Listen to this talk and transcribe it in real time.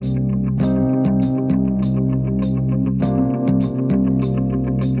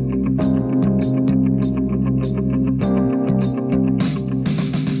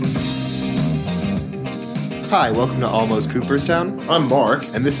Hi, welcome to Almost Cooperstown. I'm Mark,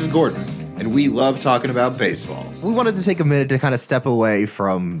 and this is Gordon, and we love talking about baseball. We wanted to take a minute to kind of step away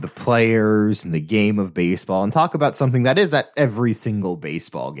from the players and the game of baseball and talk about something that is at every single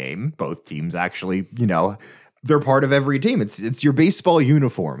baseball game. Both teams actually, they're part of every team. It's your baseball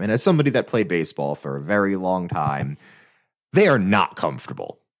uniform. And as somebody that played baseball for a very long time, they are not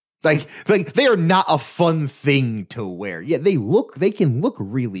comfortable. Like they are not a fun thing to wear. Yeah, they can look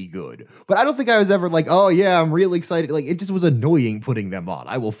really good. But I don't think I was ever like, oh yeah, I'm really excited. Like it just was annoying putting them on.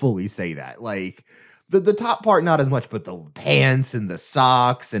 I will fully say that. Like the top part, not as much, but the pants and the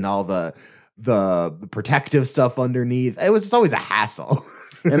socks and all the protective stuff underneath. It was just always a hassle.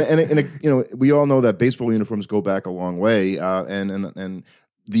 and we all know that baseball uniforms go back a long way. And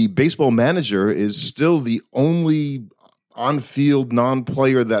the baseball manager is still the only on-field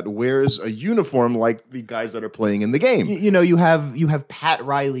non-player that wears a uniform like the guys that are playing in the game. You have Pat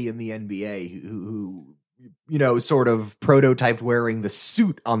Riley in the NBA who sort of prototyped wearing the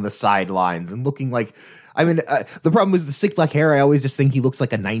suit on the sidelines and looking like, the problem is the sick black hair. I always just think he looks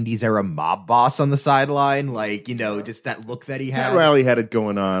like a 90s era mob boss on the sideline. Like, just that look that he had. Pat Riley had it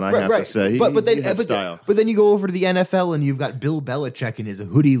going on, I have to say. But then you go over to the NFL and you've got Bill Belichick and his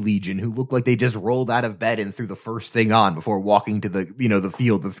hoodie legion who look like they just rolled out of bed and threw the first thing on before walking to the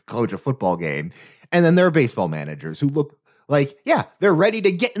field to coach a football game. And then there are baseball managers who look like, yeah, they're ready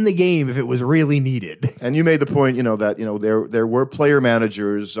to get in the game if it was really needed. And you made the point, that there were player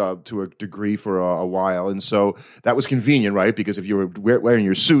managers to a degree for a while, and so that was convenient, right? Because if you were wearing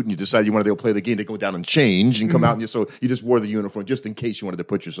your suit and you decided you wanted to go play the game, they go down and change and come out, and so you just wore the uniform just in case you wanted to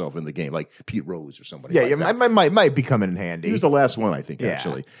put yourself in the game, like Pete Rose or somebody. Yeah, might be coming in handy. He was the last one, I think,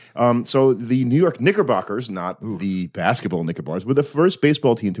 actually. So the New York Knickerbockers, not the basketball Knickerbockers, were the first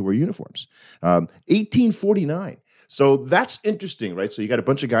baseball team to wear uniforms. 1849. So that's interesting, right? So you got a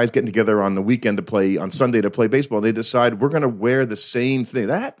bunch of guys getting together on the weekend on Sunday to play baseball. And they decide we're going to wear the same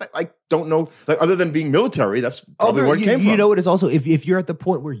thing. I don't know, other than being military, that's probably where it came from. You know what? It's also if you're at the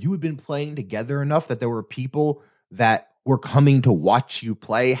point where you had been playing together enough that there were people that were coming to watch you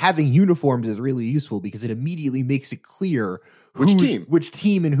play, having uniforms is really useful because it immediately makes it clear which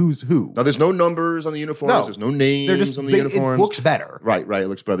team and who's who. Now, there's no numbers on the uniforms. There's no names on the uniforms. It looks better. Right. It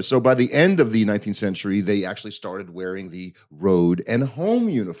looks better. So by the end of the 19th century, they actually started wearing the road and home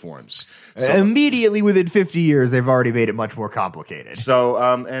uniforms. So, immediately within 50 years, they've already made it much more complicated. So,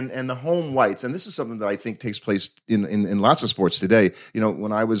 and the home whites, and this is something that I think takes place in lots of sports today.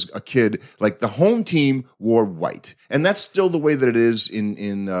 When I was a kid, like the home team wore white, and that's still the way that it is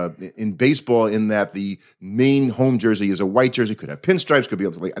in baseball. In that the main home jersey is a white jersey, could have pinstripes, could be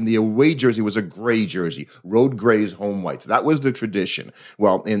able to, and the away jersey was a gray jersey, road grays, home whites. That was the tradition.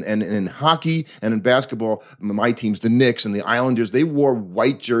 Well, in hockey and in basketball, my teams, the Knicks and the Islanders, they wore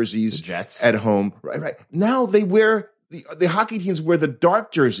white jerseys, the Jets at home. Right. Now they wear the hockey teams wear the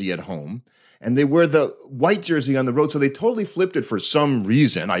dark jersey at home. And they wear the white jersey on the road, so they totally flipped it for some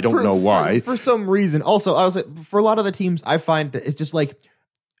reason. I don't know why. For some reason. Also, I was like, for a lot of the teams, I find that it's just like,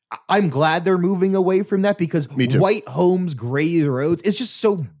 I'm glad they're moving away from that because white homes, gray roads, it's just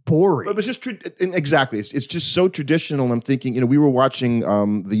so boring. But it's just exactly. It's just so traditional. I'm thinking, we were watching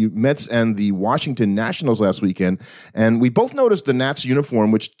the Mets and the Washington Nationals last weekend, and we both noticed the Nats uniform,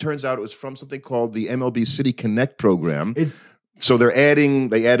 which turns out it was from something called the MLB City Connect program. So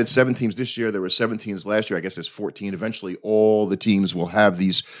they added 7 teams this year. There were 7 teams last year. I guess there's 14. Eventually, all the teams will have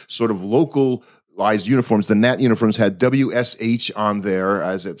these sort of localized uniforms. The Nat uniforms had WSH on there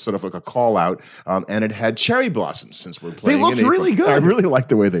as it's sort of like a call out, and it had cherry blossoms since we're playing. They looked really good. I really like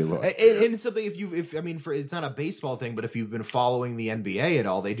the way they look. And it's something it's not a baseball thing, but if you've been following the NBA at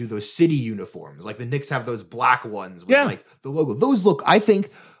all, they do those city uniforms. Like the Knicks have those black ones with like the logo. Those look, I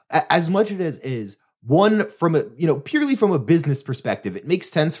think, as much as it is. One, from purely from a business perspective, it makes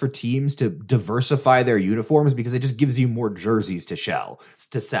sense for teams to diversify their uniforms because it just gives you more jerseys to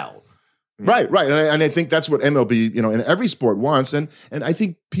sell. Right. And I think that's what MLB, in every sport wants. And I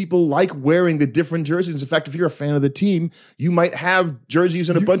think people like wearing the different jerseys. In fact, if you're a fan of the team, you might have jerseys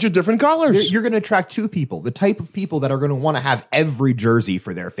in a bunch of different colors. You're going to attract 2 people, the type of people that are going to want to have every jersey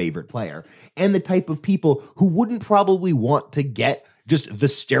for their favorite player, and the type of people who wouldn't probably want to get just the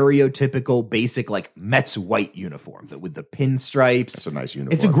stereotypical basic like Mets white uniform with the pinstripes. It's a nice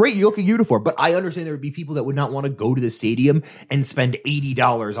uniform. It's a great looking uniform, but I understand there would be people that would not want to go to the stadium and spend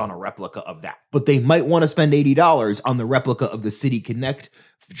 $80 on a replica of that. But they might want to spend $80 on the replica of the City Connect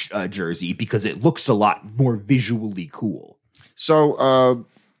jersey because it looks a lot more visually cool. So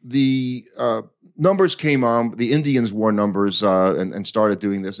the numbers came on. The Indians wore numbers and started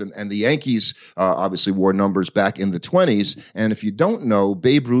doing this. And the Yankees obviously wore numbers back in the 20s. And if you don't know,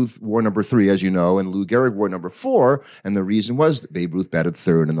 Babe Ruth wore number 3, as you know, and Lou Gehrig wore number 4. And the reason was that Babe Ruth batted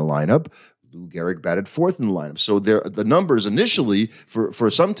 3rd in the lineup. Lou Gehrig batted 4th in the lineup. So the numbers initially for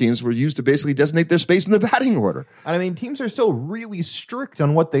some teams were used to basically designate their space in the batting order. And I mean, teams are still really strict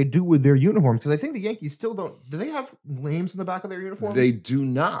on what they do with their uniforms because I think the Yankees still don't. Do they have names on the back of their uniforms? They do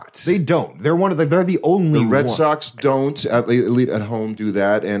not. They don't. They're they're the only. The Red Sox don't at home do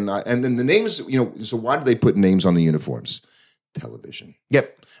that, and then the names. So why do they put names on the uniforms? Television.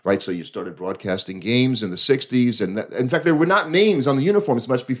 Yep. Right, so you started broadcasting games in the 60s, and in fact, there were not names on the uniforms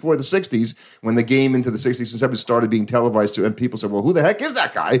much before the 60s when the game into the 60s and 70s started being televised to, and people said, well, who the heck is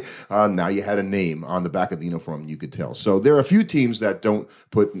that guy? Now you had a name on the back of the uniform, and you could tell. So there are a few teams that don't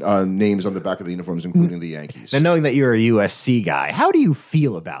put names on the back of the uniforms, including the Yankees. Now, knowing that you're a USC guy, how do you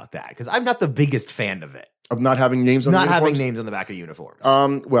feel about that? Because I'm not the biggest fan of it. Of not having names on the uniforms? Not having names on the back of uniforms.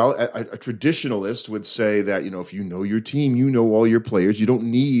 Well, a traditionalist would say that, if you know your team, you know all your players. You don't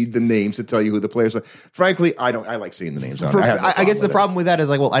need the names to tell you who the players are. Frankly, I don't. I like seeing the names on it. I guess the problem with that is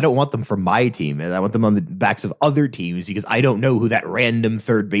like, well, I don't want them for my team. And I want them on the backs of other teams because I don't know who that random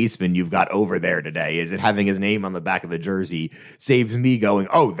third baseman you've got over there today is. And having his name on the back of the jersey saves me going,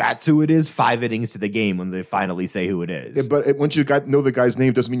 oh, that's who it is 5 innings to the game when they finally say who it is. Yeah, but once you know the guy's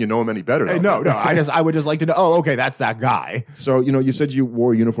name doesn't mean you know him any better. No. I would just like to know, oh, okay, that's that guy. So, you said you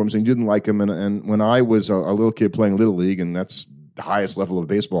wore uniforms and you didn't like them. And when I was a little kid playing Little League, and that's the highest level of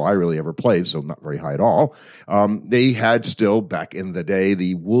baseball I really ever played, so not very high at all, they had still, back in the day,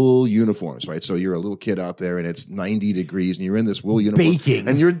 the wool uniforms, right? So you're a little kid out there and it's 90 degrees and you're in this wool uniform. Baking.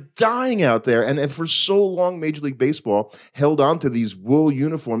 And you're dying out there. And for so long, Major League Baseball held on to these wool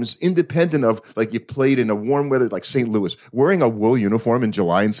uniforms independent of, like, you played in a warm weather, like St. Louis. Wearing a wool uniform in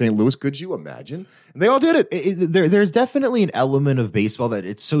July in St. Louis, could you imagine? And they all did it. There's definitely an element of baseball that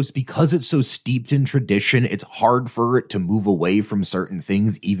because it's so steeped in tradition, it's hard for it to move away from certain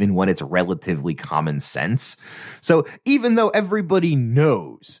things, even when it's relatively common sense. So even though everybody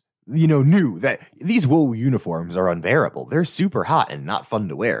knew that these wool uniforms are unbearable, they're super hot and not fun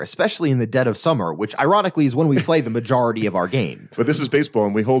to wear, especially in the dead of summer, which ironically is when we play the majority of our game. But this is baseball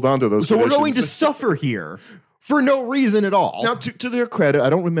and we hold on to those traditions. We're going to suffer here. For no reason at all. Now, to their credit,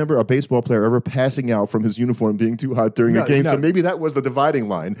 I don't remember a baseball player ever passing out from his uniform being too hot during a game. No. So maybe that was the dividing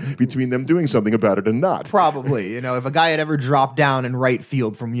line between them doing something about it and not. Probably. If a guy had ever dropped down in right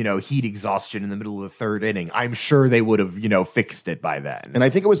field from, heat exhaustion in the middle of the third inning, I'm sure they would have, fixed it by then. And I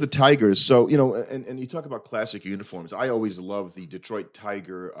think it was the Tigers. So, and you talk about classic uniforms. I always love the Detroit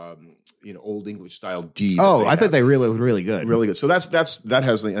Tiger, Old English style D. Oh, I thought they really were really good. Really good. So that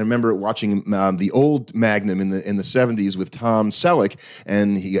has, I remember watching the old Magnum in the 70s with Tom Selleck,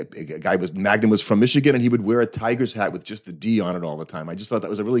 and Magnum was from Michigan, and he would wear a Tigers hat with just the D on it all the time. I just thought that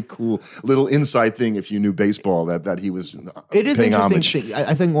was a really cool little inside thing if you knew baseball that he was it is paying interesting homage.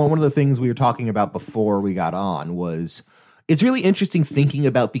 I think one of the things we were talking about before we got on was it's really interesting thinking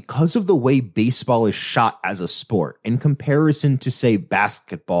about, because of the way baseball is shot as a sport in comparison to, say,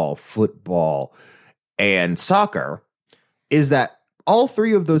 basketball, football, and soccer, is that all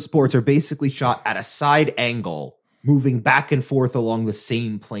three of those sports are basically shot at a side angle, moving back and forth along the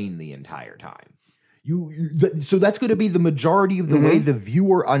same plane the entire time. So that's going to be the majority of the way the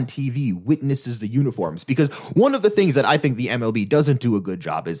viewer on TV witnesses the uniforms. Because one of the things that I think the MLB doesn't do a good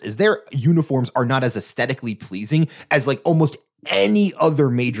job is their uniforms are not as aesthetically pleasing as like almost any other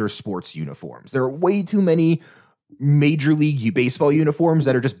major sports uniforms. There are way too many Major League Baseball uniforms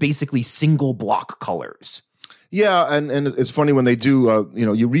that are just basically single block colors. Yeah, and it's funny when they do,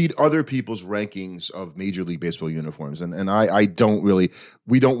 you read other people's rankings of Major League Baseball uniforms, and I don't really,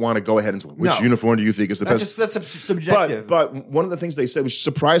 we don't want to go ahead and say, which uniform do you think is the best? That's subjective. But one of the things they said, which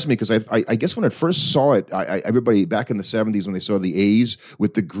surprised me, because I guess when I first saw it, everybody back in the 70s when they saw the A's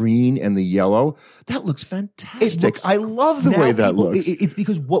with the green and the yellow, that looks fantastic. I love the way that looks. It's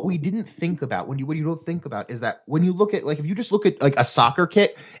because what we didn't think about, what you don't think about is that when you look at, like, if you just look at like a soccer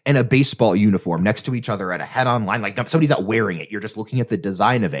kit and a baseball uniform next to each other at a head-on line, like somebody's not wearing it, you're just looking at the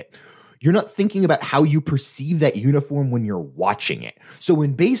design of it. You're not thinking about how you perceive that uniform when you're watching it. So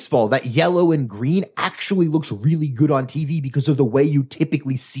in baseball, that yellow and green actually looks really good on TV because of the way you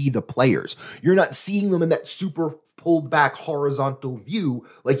typically see the players. You're not seeing them in that super pulled back horizontal view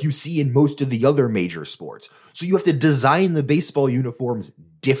like you see in most of the other major sports. So you have to design the baseball uniforms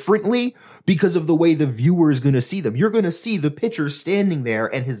differently because of the way the viewer is going to see them. You're going to see the pitcher standing there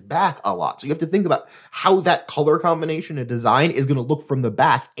and his back a lot. So you have to think about how that color combination and design is going to look from the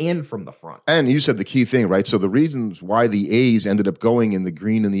back and from the front. And you said the key thing, right? So the reasons why the A's ended up going in the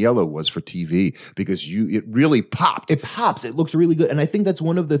green and the yellow was for TV, because it really popped. It pops. It looks really good. And I think that's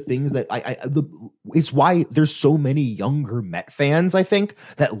one of the things that it's why there's so many younger Met fans, I think,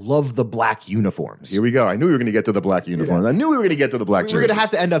 that love the black uniforms. Here we go. I knew we were going to get to the black uniform. I knew we were going to get to the black jerseys. We're going to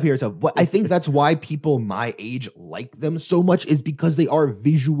have to end up here. So but I think that's why people my age like them so much, is because they are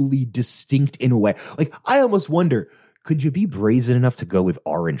visually distinct in a way. Like, I almost wonder, could you be brazen enough to go with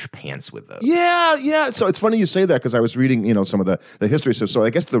orange pants with those? Yeah. So it's funny you say that, because I was reading, some of the history. So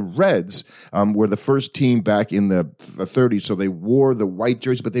I guess the Reds were the first team back in the 30s. So they wore the white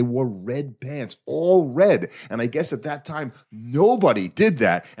jersey, but they wore red pants, all red. And I guess at that time, nobody did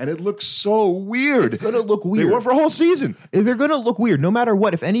that. And it looks so weird. It's going to look weird. They wore for a whole season. They're going to look weird no matter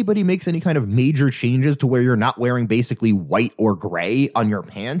what. If anybody makes any kind of major changes to where you're not wearing basically white or gray on your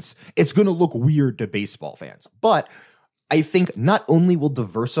pants, it's going to look weird to baseball fans. But I think not only will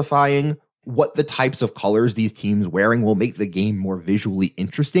diversifying what the types of colors these teams wearing will make the game more visually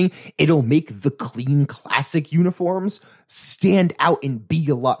interesting, it'll make the clean classic uniforms stand out and be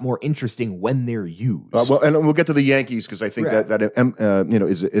a lot more interesting when they're used. And we'll get to the Yankees, because I think that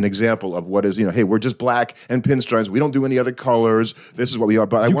is an example of what is, hey, we're just black and pinstripes. We don't do any other colors. This is what we are.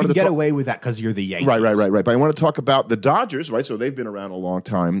 But I wanted to get away with that because you're the Yankees. Right. But I want to talk about the Dodgers, right? So they've been around a long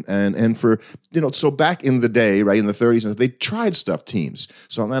time, and for so back in the day, right, in the 30s, they tried stuff teams.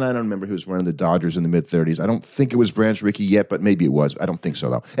 So then I don't remember who was running the Dodgers in the mid 30s. I don't think it was Branch Rickey yet, but maybe it was. I don't think so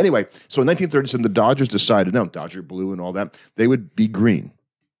though. Anyway, so in 1937, the Dodgers decided, no, Dodger blue and all that, they would be green.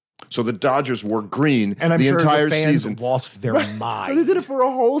 So the Dodgers wore green and I'm the sure entire the fans season. Lost their mind. They did it for a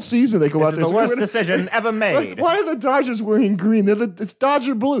whole season. They go out there. This is the worst decision ever made. Why are the Dodgers wearing green? It's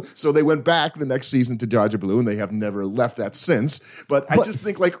Dodger blue. So they went back the next season to Dodger blue, and they have never left that since. But I just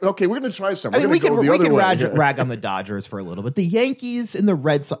think, okay, we're going to try something. We can rag on the Dodgers for a little bit. The Yankees and the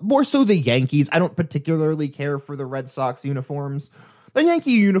Red Sox, more so the Yankees. I don't particularly care for the Red Sox uniforms. The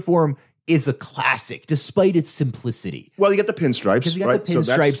Yankee uniform is a classic, despite its simplicity. Well, you get the pinstripes, because you got the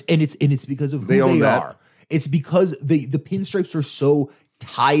pinstripes, and it's because of who they are. It's because the pinstripes are so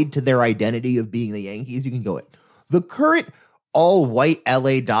tied to their identity of being the Yankees. You can go it. The current all white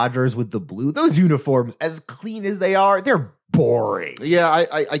LA Dodgers with the blue, those uniforms, as clean as they are, they're boring. Yeah,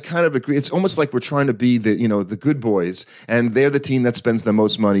 I kind of agree. It's almost like we're trying to be the good boys, and they're the team that spends the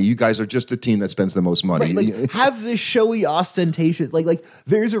most money. You guys are just the team that spends the most money. Right, have this showy ostentation. Like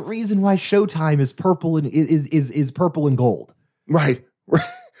there's a reason why Showtime is purple and is purple and gold. Right.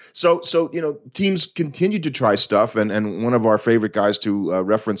 So teams continue to try stuff, and one of our favorite guys to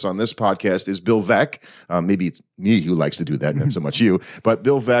reference on this podcast is Bill Veeck. Maybe it's me who likes to do that, not so much you, but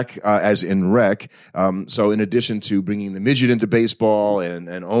Bill Veeck, as in Rec. So in addition to bringing the midget into baseball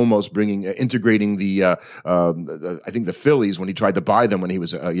and almost integrating the I think the Phillies when he tried to buy them when he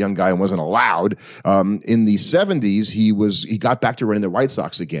was a young guy and wasn't allowed, in the 70s he got back to running the White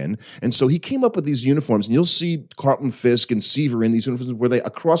Sox again, and so he came up with these uniforms, and you'll see Carlton Fisk and Seaver in these uniforms where they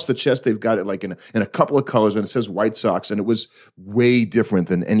across the chest they've got it like in a couple of colors, and it says White Sox, and it was way different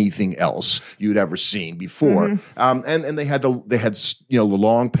than anything else you'd ever seen before. Mm-hmm. And they had the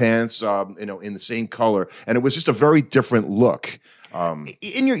long pants in the same color, and it was just a very different look. And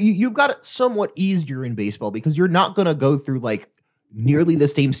you've got it somewhat easier in baseball because you're not going to go through like nearly the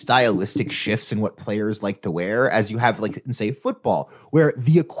same stylistic shifts in what players like to wear as you have like in say football, where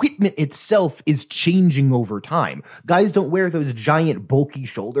the equipment itself is changing over time. Guys don't wear those giant bulky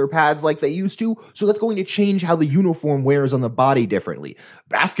shoulder pads like they used to, so that's going to change how the uniform wears on the body differently.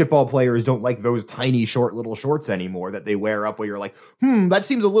 Basketball players don't like those tiny short little shorts anymore that they wear up where you're like, that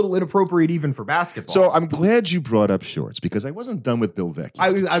seems a little inappropriate even for basketball. So I'm glad you brought up shorts because I wasn't done with Bill Veeck. I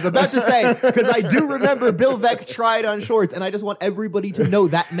was about to say, because I do remember Bill Veeck tried on shorts, and I just want everybody to know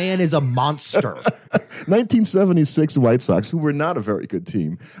that man is a monster. 1976 White Sox, who were not a very good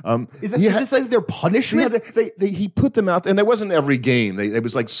team. Is this like their punishment? Yeah, he put them out, and it wasn't every game. It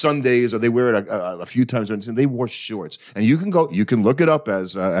was like Sundays, or they wear it a few times during the season. They wore shorts, and you can look it up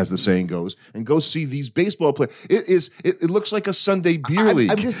as the saying goes, and go see these baseball players. It looks like a Sunday beer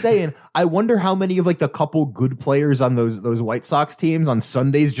league. I'm just saying. I wonder how many of like the couple good players on those White Sox teams on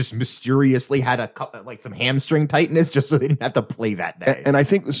Sundays just mysteriously had some hamstring tightness just so they didn't have to play that day. And I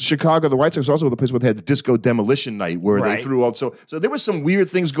think Chicago, the White Sox, also the place where they had the disco demolition night where they threw out. So there was some weird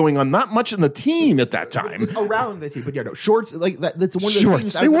things going on. Not much in the team at that time. Around the team, but shorts like that. That's one of the shorts.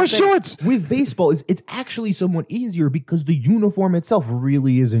 things They wore shorts with baseball. It's actually somewhat easier because the uniform itself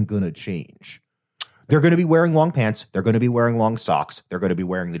really isn't going to change. They're going to be wearing long pants. They're going to be wearing long socks. They're going to be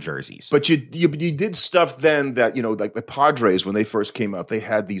wearing the jerseys. But you did stuff then that, like the Padres, when they first came out, they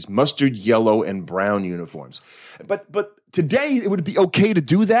had these mustard yellow and brown uniforms. But today it would be okay to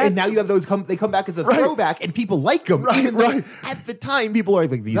do that. And now you have those they come back as a throwback, and people like them. Right, even right. At the time, people are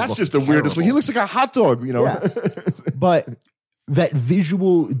like, these That's look just the terrible. weirdest. He looks like a hot dog, Yeah. But that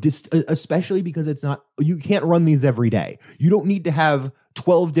visual, especially because you can't run these every day. You don't need to have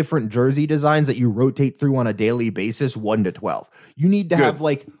 12 different jersey designs that you rotate through on a daily basis, 1 to 12. You need to have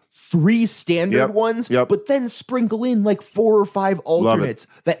like 3 standard ones, but then sprinkle in like 4 or 5 alternates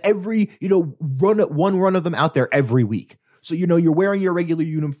that every, one run of them out there every week. So, you're wearing your regular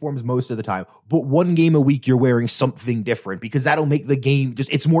uniforms most of the time, but one game a week, you're wearing something different because that'll make the game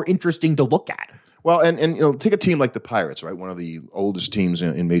it's more interesting to look at. Well, and take a team like the Pirates, right? One of the oldest teams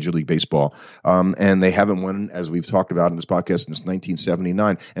in Major League Baseball, and they haven't won, as we've talked about in this podcast, since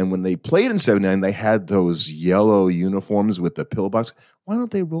 1979. And when they played in '79, they had those yellow uniforms with the pillbox. Why don't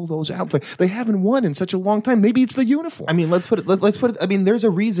they roll those out? They haven't won in such a long time. Maybe it's the uniform. I mean, let's put it. I mean, there's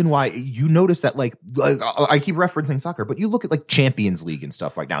a reason why you notice that. Like I keep referencing soccer, but you look at like Champions League and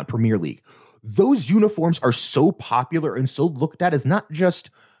stuff right now, and Premier League. Those uniforms are so popular and so looked at as not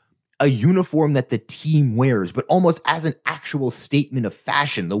just a uniform that the team wears, but almost as an actual statement of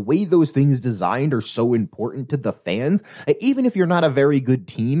fashion. The way those things designed are so important to the fans. And even if you're not a very good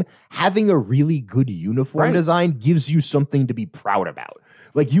team, having a really good uniform design gives you something to be proud about.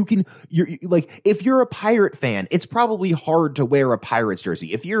 Like if you're a Pirate fan, it's probably hard to wear a Pirates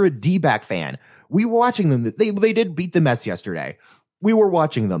jersey. If you're a D-back fan, we were watching them. They did beat the Mets yesterday. We were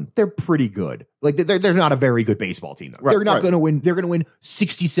watching them. They're pretty good. Like they're not a very good baseball team though. They're not going to win. They're going to win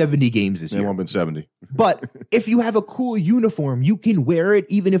 60, 70 games this year. They won't win 70. But if you have a cool uniform, you can wear it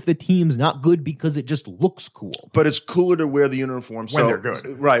even if the team's not good because it just looks cool. But it's cooler to wear the uniform when they're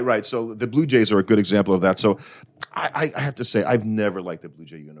good. Right. So the Blue Jays are a good example of that. So I have to say, I've never liked the Blue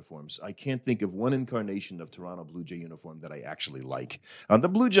Jay uniforms. I can't think of one incarnation of Toronto Blue Jay uniform that I actually like. The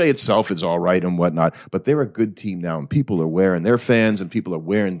Blue Jay itself is all right and whatnot, but they're a good team now, and people are wearing, their fans and people are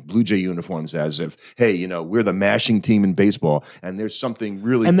wearing Blue Jay uniforms as if, hey, we're the mashing team in baseball, and there's something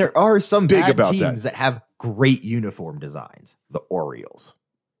really and there are some big bad about teams that have great uniform designs. The Orioles.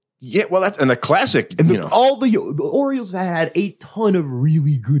 Yeah, well, that's a classic. And the Orioles have had a ton of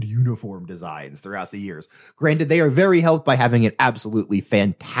really good uniform designs throughout the years. Granted, they are very helped by having an absolutely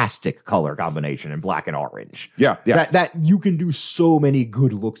fantastic color combination in black and orange. Yeah. That you can do so many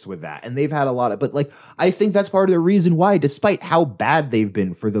good looks with that, and they've had a lot of. But I think that's part of the reason why, despite how bad they've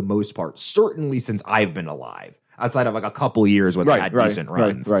been for the most part, certainly since I've been alive, outside of a couple years when they had decent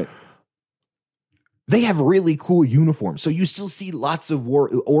runs, right. They have really cool uniforms. So you still see lots of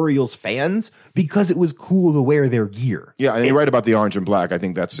Orioles fans because it was cool to wear their gear. Yeah, and you're right about the orange and black. I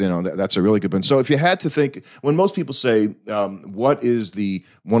think that's that's a really good one. So if you had to think, when most people say what is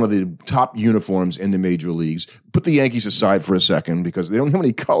one of the top uniforms in the major leagues, put the Yankees aside for a second because they don't have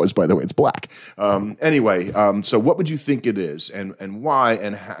any colors, by the way. It's black. Anyway, so what would you think it is and why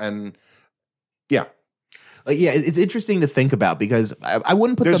and yeah. It's interesting to think about because I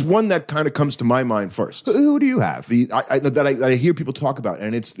wouldn't put. There's one that kind of comes to my mind first. Who do you have? I hear people talk about,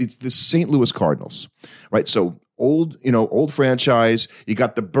 and it's the St. Louis Cardinals, right? So old franchise. You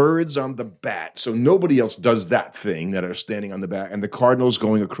got the birds on the bat, so nobody else does that thing that are standing on the bat, and the Cardinals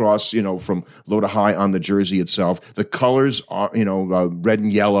going across, from low to high on the jersey itself. The colors are, red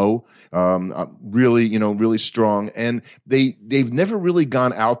and yellow, really strong, and they've never really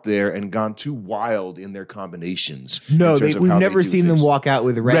gone out there and gone too wild in their combinations. No, we've never seen them walk out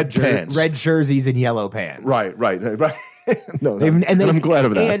with red pants, red jerseys, and yellow pants. Right. No, I'm glad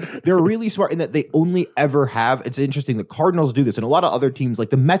of that. And they're really smart in that they only ever have. It's interesting. The Cardinals do this, and a lot of other teams, like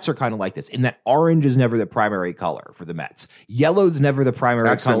the Mets, are kind of like this. In that orange is never the primary color for the Mets. Yellow's never the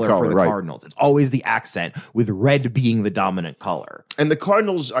primary color for the Cardinals. It's always the accent, with red being the dominant color. And the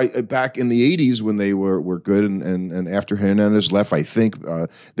Cardinals, back in the '80s when they were good, and after Hernandez left, I think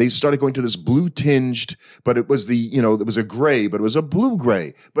they started going to this blue tinged, but it was it was a gray, but it was a blue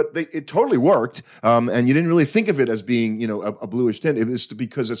gray. But it totally worked, and you didn't really think of it as being a bluish tint. It was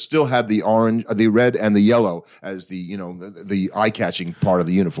because it still had the orange, the red, and the yellow as the eye-catching part of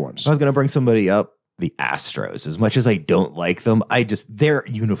the uniforms. I was going to bring somebody up. The Astros. As much as I don't like them, their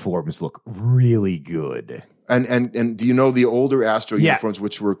uniforms look really good. And do you know the older Astro uniforms,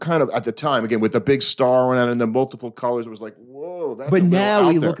 which were kind of at the time, again, with the big star on it and the multiple colors, it was like, whoa, that's But now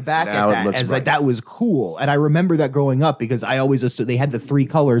we there. look back at that as like that was cool. And I remember that growing up because I always assumed they had the 3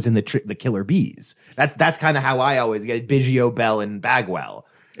 colors in the Killer Bees. That's kind of how I always get Biggio, Bell, and Bagwell.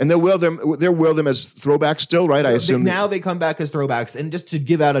 And they'll wear them as throwbacks still, right? I assume now they come back as throwbacks. And just to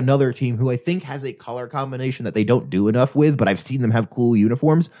give out another team who I think has a color combination that they don't do enough with, but I've seen them have cool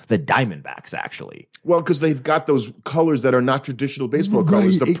uniforms, the Diamondbacks, actually. Well, because they've got those colors that are not traditional baseball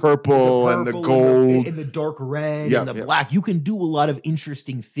colors, the purple and the gold. And the dark red and the black. You can do a lot of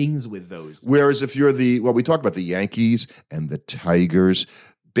interesting things with those. Whereas if you're we talked about the Yankees and the Tigers.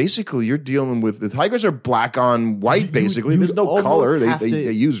 Basically, you're dealing with the Tigers are black on white. Basically, there's no color.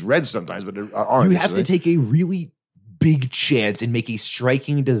 They use red sometimes, but they're orange. You have to take a really big chance and make a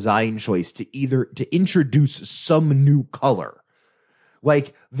striking design choice to introduce some new color.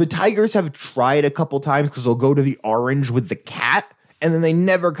 Like the Tigers have tried a couple times because they'll go to the orange with the cat, and then they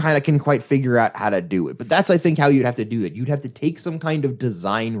never kind of can quite figure out how to do it. But that's, I think, how you'd have to do it. You'd have to take some kind of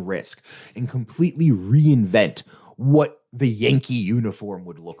design risk and completely reinvent what the Yankee uniform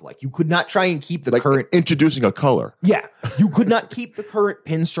would look like. You could not try and keep the current... Introducing a color. Yeah. You could not keep the current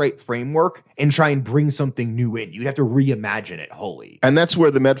pinstripe framework and try and bring something new in. You'd have to reimagine it wholly. And that's where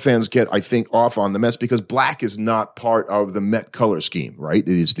the Met fans get, I think, off on the Mets because black is not part of the Met color scheme, right? It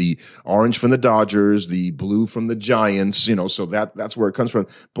is the orange from the Dodgers, the blue from the Giants, so that's where it comes from.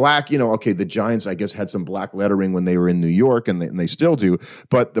 Black, okay, the Giants, I guess, had some black lettering when they were in New York, and they still do,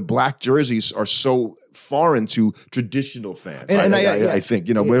 but the black jerseys are so foreign to traditional fans. I think,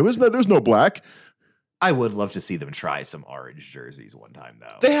 there's no black. I would love to see them try some orange jerseys one time,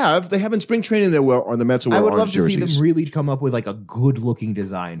 though. They have in spring training. On the Mets. I would love to see them really come up with like a good looking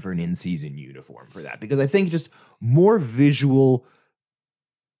design for an in-season uniform for that, because I think just more visual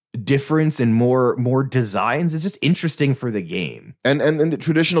difference and more designs is just interesting for the game. And the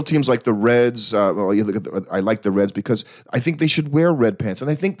traditional teams like the Reds, I like the Reds because I think they should wear red pants,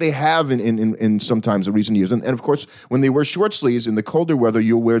 and I think they have in sometimes in recent years. And of course, when they wear short sleeves in the colder weather,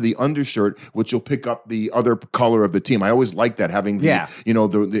 you'll wear the undershirt, which you'll pick up the other color of the team. I always like that, having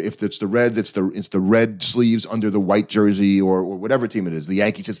if it's the Reds, it's the red sleeves under the white jersey, or whatever team it is. The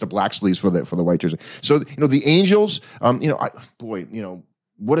Yankees, it's the black sleeves for the white jersey. So the Angels,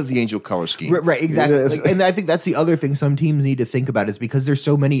 what is the Angel color scheme? Right, exactly. And I think that's the other thing some teams need to think about, is because there's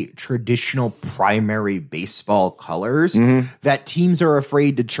so many traditional primary baseball colors that teams are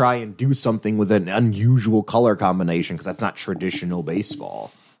afraid to try and do something with an unusual color combination because that's not traditional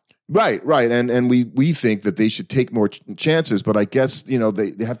baseball. Right. And we think that they should take more chances, but I guess,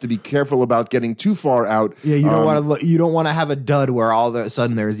 they have to be careful about getting too far out. Yeah, you don't want to have a dud where all of a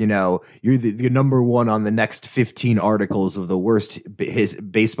sudden there's, you're the number one on the next 15 articles of the worst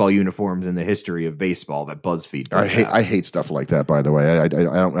baseball uniforms in the history of baseball that BuzzFeed puts out. I hate stuff like that, by the way.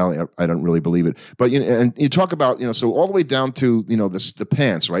 I don't really believe it. But and you talk about, so all the way down to, the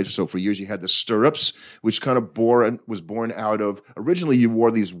pants, right? So for years you had the stirrups, which kind of was born out of, originally you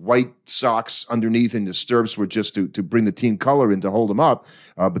wore these white socks underneath, and the stirrups were just to bring the team color in to hold them up.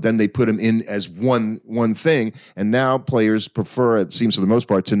 But then they put them in as one thing, and now players prefer, it seems for the most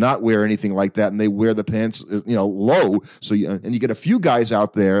part, to not wear anything like that, and they wear the pants, low. So you get a few guys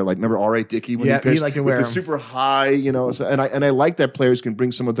out there, like remember R.A. Dickey when he pitched, like to wear with the super high, So, and I like that players can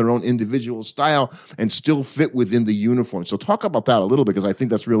bring some of their own individual style and still fit within the uniform. So talk about that a little bit, because I think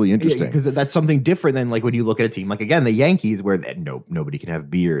that's really interesting. Because that's something different than like when you look at a team like, again, the Yankees, where nobody can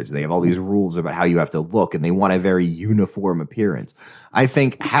have beards. They have all these rules about how you have to look, and they want a very uniform appearance. I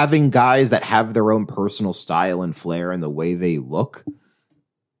think having guys that have their own personal style and flair in the way they look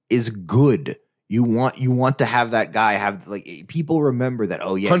is good. You want to have that guy have, like, people remember that.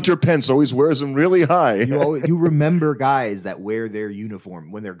 Oh yeah, Hunter Pence always wears them really high. You remember guys that wear their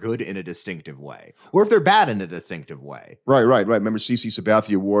uniform when they're good in a distinctive way, or if they're bad in a distinctive way. Right. Remember CC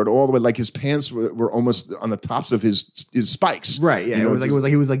Sabathia wore it all the way, like his pants were almost on the tops of his spikes. Right. Yeah. It was like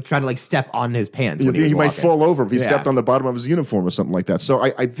he was like trying to like step on his pants. He might fall over if he stepped on the bottom of his uniform or something like that. So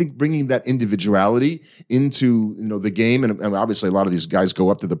I think bringing that individuality into the game, and obviously a lot of these guys go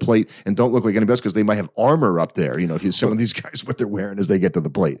up to the plate and don't look like anybody else, because they might have armor up there. Some of these guys, what they're wearing as they get to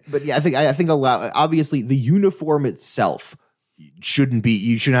the plate. But yeah, I think obviously the uniform itself shouldn't be.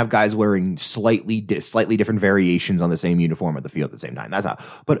 You shouldn't have guys wearing slightly different variations on the same uniform at the field at the same time. That's how.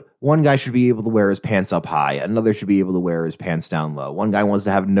 But one guy should be able to wear his pants up high. Another should be able to wear his pants down low. One guy wants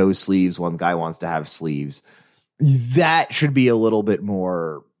to have no sleeves. One guy wants to have sleeves. That should be a little bit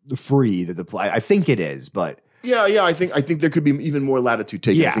more free. I think it is, but Yeah. I think there could be even more latitude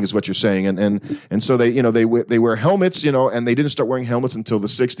taken. Yeah. I think is what you're saying, and so they wear helmets, and they didn't start wearing helmets until the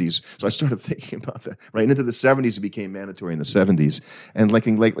 '60s. So I started thinking about that. Right into the '70s, it became mandatory in the '70s, and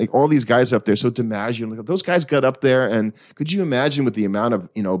like all these guys up there. So DiMaggio, like those guys got up there, and could you imagine with the amount of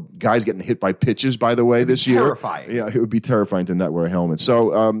guys getting hit by pitches? By the way, this year, terrifying. Yeah, it would be terrifying to not wear a helmet. So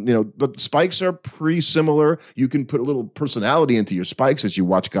the spikes are pretty similar. You can put a little personality into your spikes as you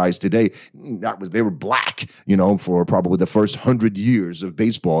watch guys today. They were black. For probably the first 100 years of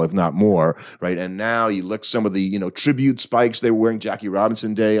baseball, if not more, right? And now you look some of the, tribute spikes they were wearing. Jackie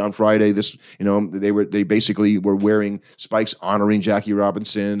Robinson Day on Friday. They basically were wearing spikes honoring Jackie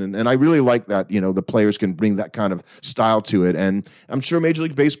Robinson, and I really like that. The players can bring that kind of style to it, and I'm sure Major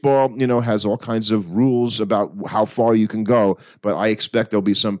League Baseball, has all kinds of rules about how far you can go, but I expect there'll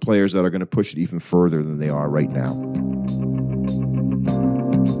be some players that are going to push it even further than they are right now.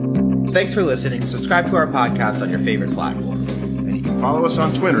 Thanks for listening. Subscribe to our podcast on your favorite platform. And you can follow us on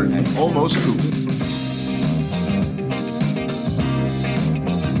Twitter at AlmostCoop.